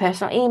via my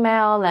personal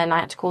email, and I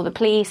had to call the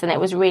police, and it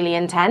was really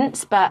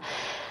intense. But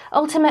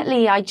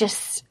ultimately, I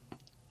just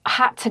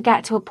had to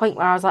get to a point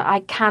where I was like, I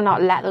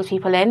cannot let those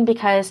people in,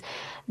 because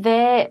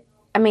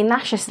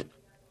that's just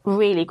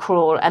really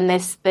cruel, and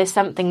there's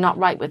something not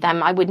right with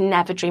them. I would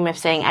never dream of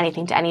saying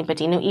anything to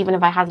anybody. Even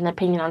if I had an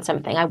opinion on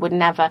something, I would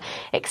never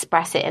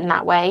express it in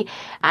that way.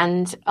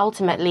 And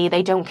ultimately,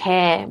 they don't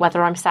care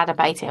whether I'm sad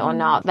about it or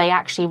not. They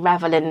actually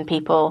revel in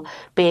people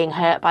being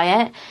hurt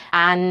by it.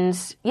 And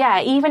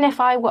yeah, even if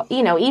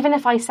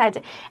I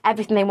said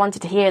everything they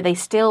wanted to hear, they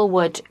still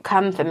would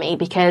come for me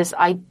because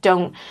I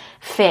don't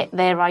fit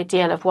their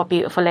ideal of what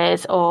beautiful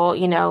is, or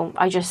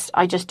I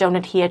just don't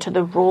adhere to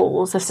the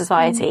rules of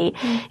society.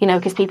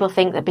 Because people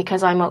think that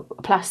because I'm a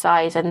plus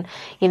size and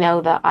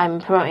that I'm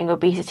promoting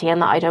obesity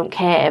and that I don't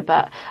care,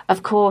 but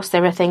of course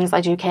there are things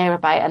I do care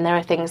about, and there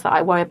are things that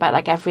I worry about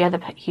like every other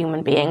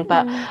human being.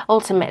 But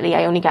ultimately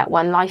I only get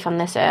one life on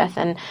this earth,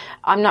 and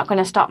I'm not going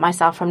to stop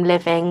myself from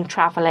living,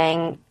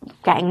 traveling,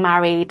 getting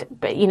married,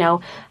 but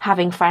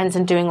having friends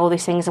and doing all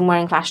these things and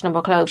wearing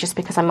fashionable clothes just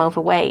because I'm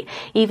overweight.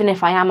 Even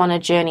if I am on a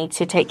journey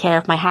to take care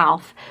of my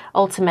health,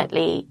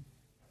 ultimately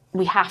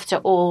we have to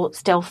all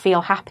still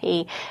feel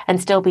happy and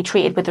still be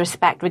treated with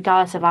respect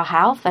regardless of our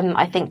health. And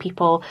I think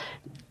people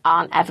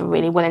aren't ever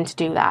really willing to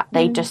do that.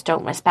 They just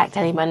don't respect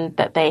anyone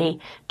that they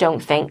don't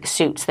think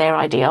suits their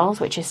ideals,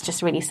 which is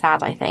just really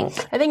sad, I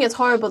think. I think it's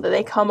horrible that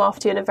they come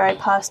after you in a very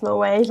personal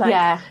way,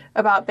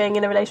 about being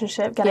in a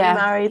relationship, getting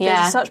married.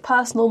 There's such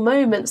personal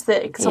moments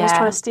that someone's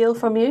trying to steal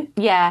from you.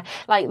 Yeah,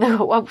 like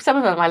some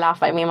of them I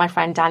laugh at. Me and my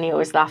friend Danny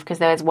always laugh, because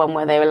there was one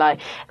where they were like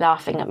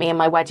laughing at me in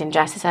my wedding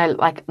dress. So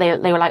like they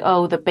were like,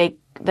 oh, the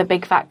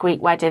big fat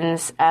Greek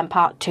weddings,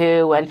 part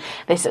 2, and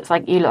this looks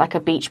like you look like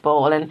a beach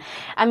ball. And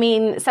I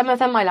mean, some of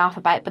them I laugh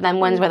about, but then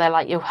ones where they're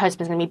like, your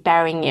husband's gonna be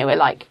burying you,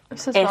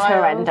 it's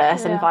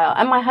horrendous and vile.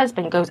 And my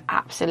husband goes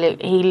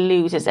absolutely, he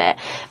loses it,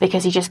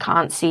 because he just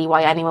can't see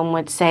why anyone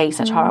would say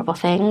such horrible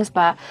things.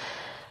 But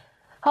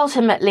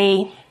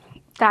ultimately,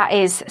 that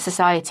is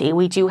society.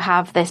 We do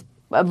have this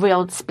a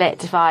real split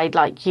divide.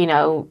 Like,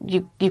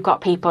 you've got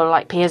people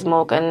like Piers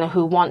Morgan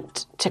who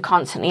want to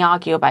constantly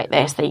argue about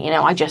this. That,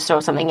 I just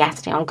saw something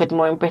yesterday on Good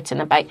Morning Britain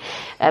about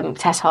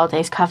Tess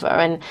Holliday's cover,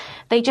 and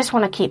they just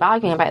want to keep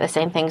arguing about the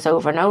same things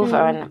over and over,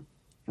 and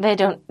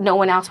no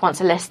one else wants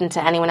to listen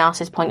to anyone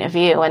else's point of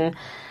view, and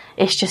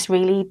it's just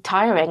really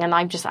tiring. And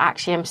I'm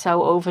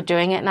so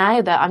overdoing it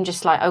now that I'm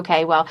just like,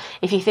 okay, well,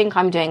 if you think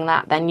I'm doing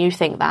that, then you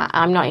think that.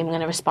 I'm not even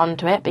going to respond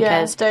to it,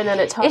 because don't let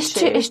it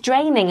touch you. It's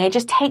draining. It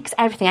just takes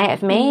everything out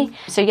of me.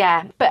 So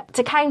yeah, but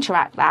to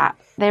counteract that,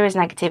 there is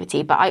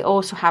negativity, but I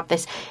also have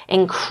this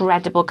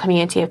incredible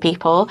community of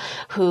people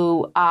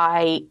who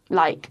I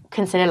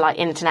consider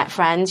internet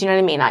friends. You know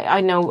what I mean?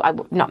 I know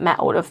I've not met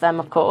all of them,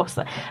 of course,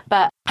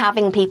 but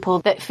having people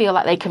that feel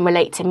like they can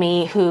relate to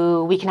me,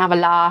 who we can have a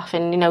laugh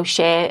and, you know,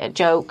 share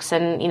jokes,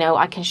 and, you know,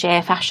 I can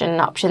share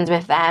fashion options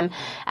with them,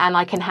 and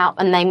I can help,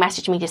 and they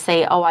message me to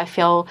say, oh, I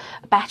feel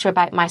better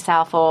about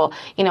myself, or,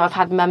 you know, I've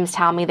had mums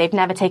tell me they've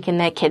never taken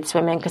their kids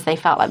swimming because they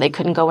felt like they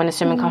couldn't go in a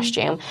swimming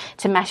costume,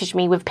 to message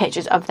me with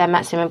pictures of them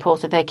at swimming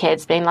pools with their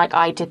kids, being like,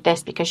 I did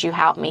this because you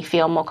helped me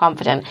feel more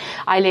confident.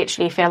 I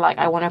literally feel like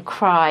I want to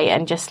cry,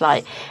 and just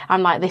like,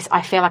 I'm like this,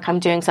 I feel like I'm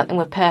doing something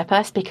with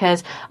purpose,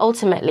 because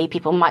ultimately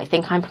people might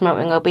think I'm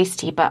promoting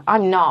obesity, but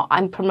I'm not.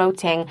 I'm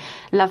promoting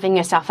loving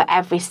yourself at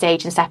every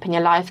stage and step in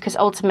your life, because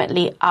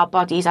ultimately our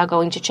bodies are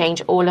going to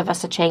change. All of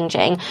us are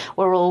changing.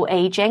 We're all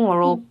aging.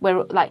 We're all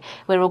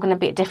going to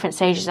be at different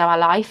stages of our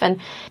life, and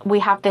we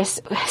have this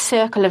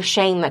circle of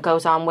shame that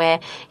goes on where,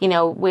 you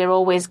know, we're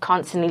always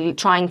constantly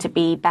trying to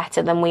be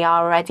better than we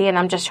are already. And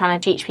I'm just trying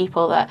to teach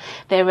people that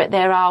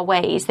there are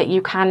ways that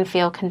you can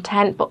feel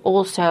content, but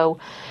also,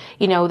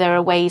 you know, there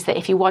are ways that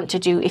if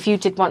you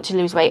did want to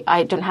lose weight,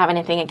 I don't have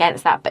anything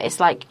against that, but it's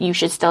like, you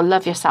should still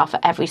love yourself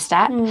at every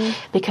step,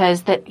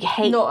 because that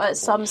hate, not at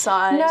some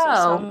size,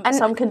 no, or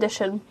some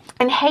condition.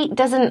 And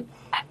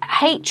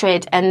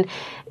hatred and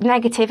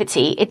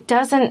negativity, it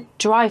doesn't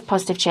drive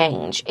positive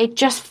change. It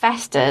just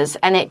festers,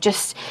 and it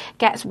just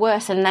gets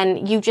worse, and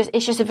then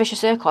it's just a vicious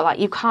circle. Like,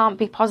 you can't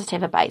be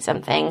positive about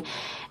something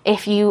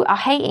if you are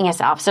hating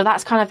yourself. So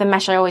that's kind of the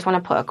message I always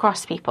want to put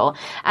across people.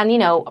 And, you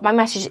know, my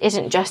message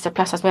isn't just for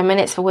plus size women,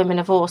 it's for women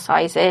of all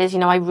sizes. You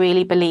know, I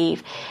really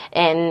believe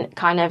in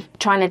kind of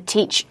trying to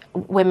teach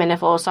women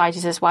of all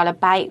sizes as well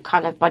about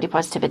kind of body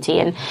positivity,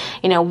 and,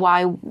 you know,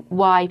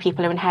 why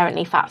people are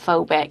inherently fat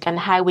phobic, and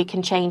how we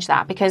can change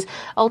that, because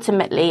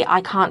ultimately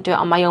I can't do it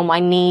on my own. I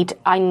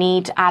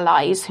need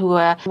allies who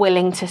are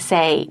willing to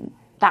say,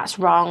 that's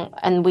wrong,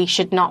 and we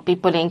should not be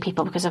bullying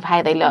people because of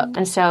how they look.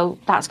 And so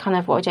that's kind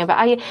of what we're doing. But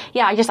I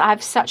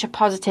have such a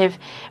positive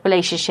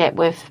relationship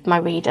with my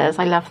readers.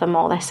 I love them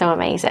all. They're so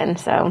amazing.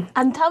 So,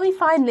 and tell me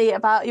finally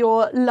about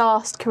your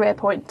last career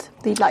point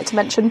that you'd like to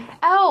mention.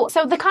 Oh,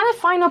 so the kind of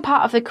final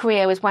part of the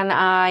career was when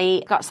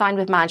I got signed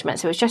with management.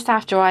 So it was just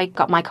after I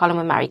got my column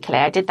with Marie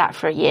Claire. I did that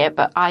for a year,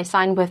 but I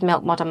signed with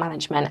Milk Model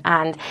Management,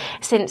 and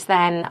since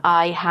then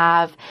I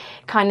have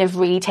kind of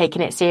really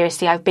taken it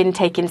seriously. I've been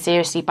taken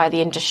seriously by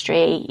the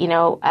industry, you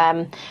know,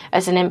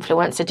 as an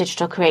influencer,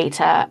 digital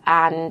creator,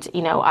 and,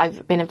 you know,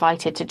 I've been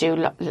invited to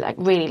do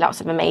really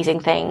lots of amazing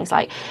things,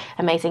 like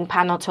amazing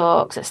panel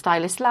talks at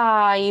Stylist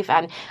Live,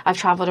 and I've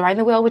travelled around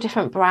the world with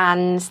different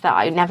brands that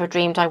I never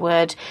dreamed I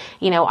would.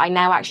 You know, I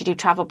now actually do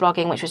travel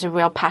blogging, which was a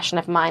real passion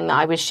of mine that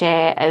I would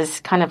share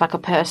as kind of like a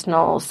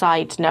personal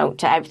side note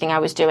to everything I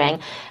was doing.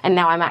 And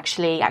now I'm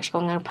actually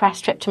going on a press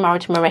trip tomorrow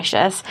to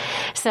Mauritius.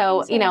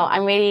 So, you know,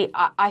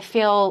 I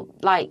feel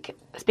like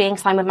being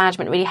signed with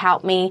management really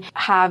helped me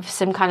have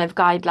some kind of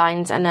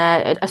guidelines and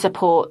a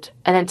support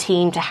and a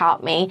team to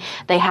help me.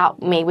 They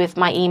help me with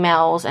my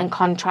emails and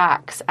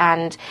contracts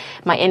and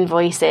my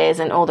invoices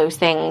and all those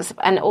things.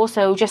 And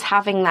also just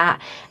having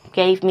that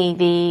gave me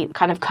the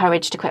kind of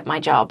courage to quit my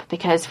job,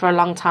 because for a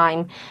long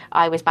time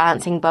I was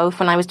balancing both.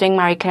 When I was doing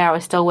Marie Claire, I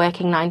was still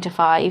working 9 to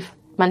 5.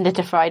 Monday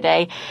to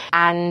Friday,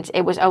 and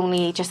it was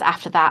only just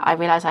after that I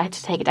realised I had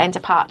to take it down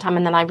to part-time,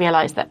 and then I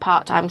realised that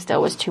part-time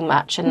still was too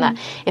much, and that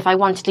if I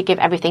wanted to give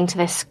everything to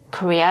this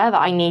career, that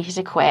I needed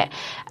to quit,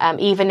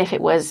 even if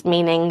it was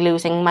meaning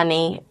losing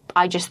money.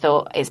 I just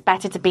thought it's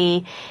better to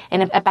be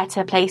in a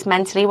better place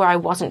mentally, where I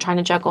wasn't trying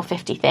to juggle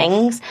 50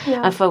 things,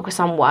 and focus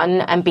on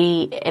one and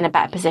be in a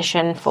better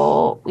position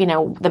for, you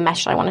know, the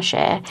message I want to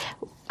share.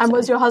 And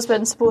was your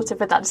husband supportive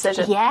with that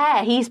decision?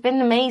 Yeah, he's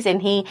been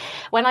amazing.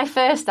 When I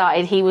first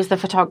started, he was the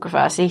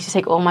photographer, so he used to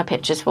take all my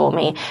pictures for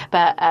me.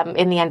 But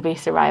in the end, we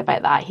used to write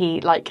about that.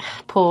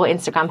 Poor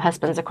Instagram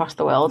husbands across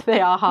the world, they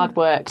are hard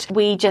worked.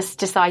 We just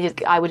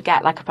decided I would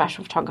get like a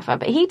professional photographer.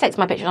 But he takes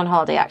my pictures on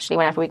holiday, actually,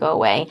 whenever we go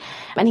away.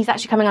 And he's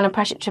actually coming on a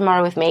press trip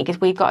tomorrow with me, because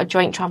we've got a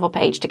joint travel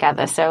page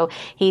together. So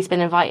he's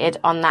been invited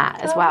on that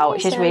as well,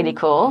 amazing. Which is really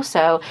cool.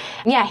 So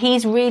yeah,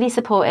 he's really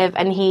supportive,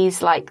 and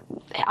he's like,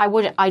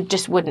 I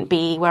just wouldn't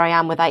be where I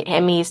am without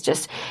him.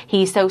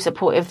 He's so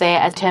supportive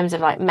there in terms of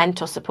like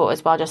mental support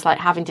as well, just like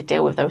having to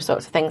deal with those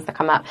sorts of things that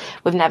come up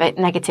with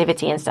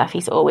negativity and stuff.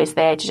 He's always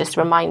there to just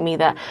remind me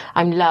that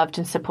I'm loved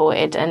and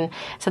supported, and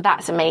so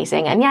that's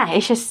amazing. And yeah,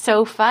 it's just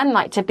so fun,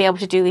 like, to be able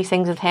to do these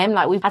things with him.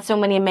 Like, we've had so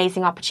many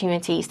amazing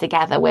opportunities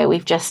together where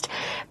we've just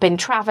been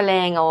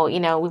traveling, or,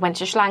 you know, we went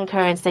to Sri Lanka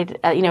and stayed,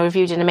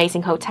 reviewed an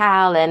amazing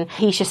hotel, and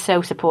he's just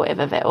so supportive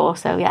of it all.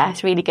 So yeah,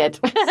 it's really good.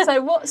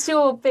 So what's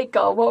your big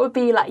goal? What would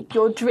be like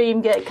your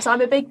dream gig? Because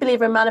I'm a big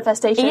believer in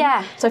manifestation.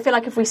 Yeah. So I feel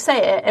like if we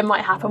say it, it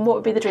might happen. What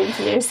would be the dream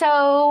for you?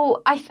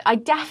 So I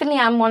definitely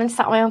am wanting to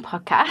start my own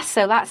podcast.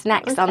 So that's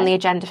next on the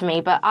agenda for me.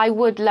 But I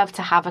would love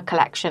to have a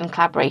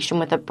collaboration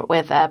with a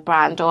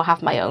brand, or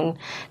have my own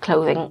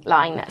clothing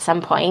line at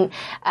some point.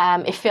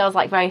 It feels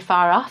like very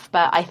far off,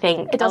 but I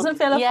think it doesn't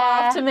feel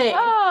far off to me.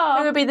 Oh.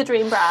 Who would be the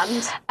dream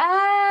brand?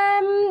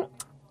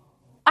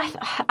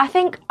 I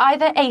think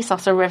either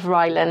ASOS or River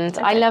Island.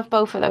 Okay. I love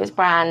both of those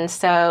brands,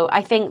 so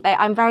I think that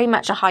I'm very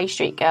much a high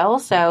street girl,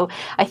 so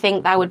I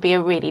think that would be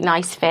a really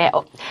nice fit.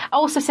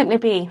 Also Simply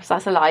Be, so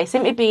that's a lie.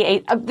 Simply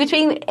Be,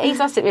 between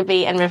ASOS, Simply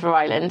Be and River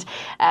Island,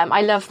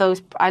 I love those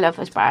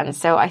brands,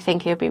 so I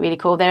think it would be really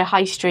cool. They're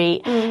high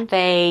street, they're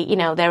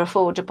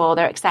affordable,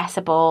 they're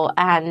accessible,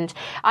 and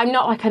I'm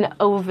not like an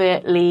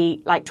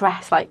overtly like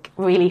dressed like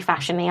really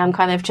fashiony. I'm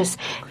kind of just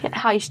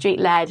high street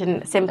led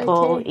and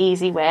simple,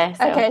 easy wear.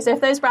 So. Okay, so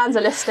if those brands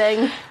are listing,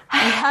 you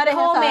heard it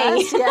here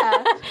first.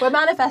 Yeah, we're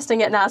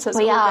manifesting it now, so it's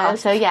all good.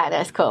 So yeah,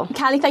 that's cool.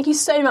 Callie, thank you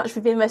so much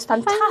for being the most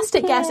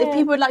fantastic guest. If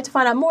people would like to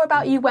find out more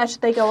about you, where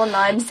should they go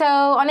online? So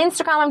on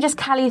Instagram, I'm just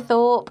Callie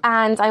Thorpe,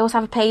 and I also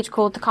have a page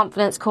called The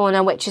Confidence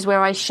Corner, which is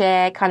where I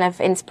share kind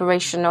of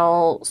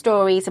inspirational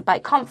stories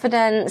about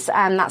confidence,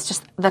 and that's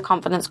just The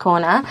Confidence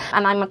Corner.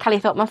 And I'm a Callie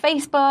Thorpe on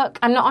Facebook.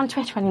 I'm not on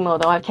Twitter anymore,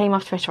 though. I came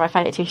off Twitter. I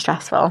found it too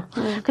stressful.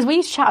 Because we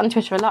used to chat on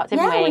Twitter a lot,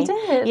 didn't we? Yeah, we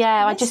did.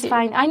 Yeah, I just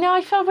find... I know,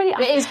 I feel really...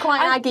 It is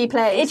quite an aggy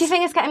place. Do you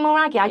think it's getting more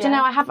aggy? I don't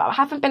know. I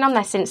haven't been on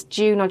there since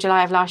June or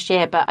July of last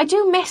year, but I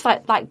do miss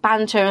like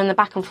banter and the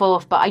back and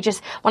forth. But I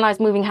just, when I was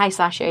moving house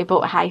last year, we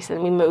bought a house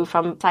and we moved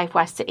from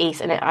southwest to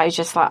east, and I was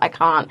just like, I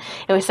can't.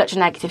 It was such a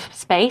negative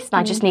space, and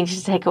I just needed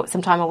to take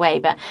some time away.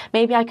 But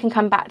maybe I can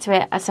come back to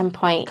it at some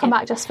point. Come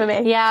back just for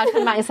me. Yeah, I'll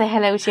come back and say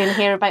hello to you and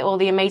hear about all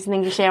the amazing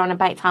things you share on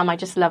About Time. I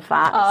just love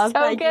that. Oh,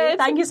 so good.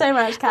 Thank you so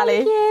much, Callie.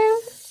 Thank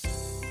you.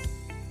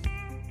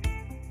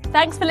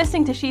 Thanks for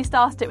listening to She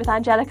Started It with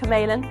Angelica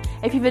Malin.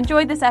 If you've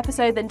enjoyed this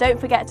episode, then don't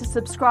forget to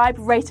subscribe,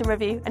 rate and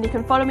review, and you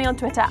can follow me on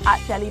Twitter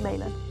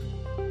 @JellyMalin.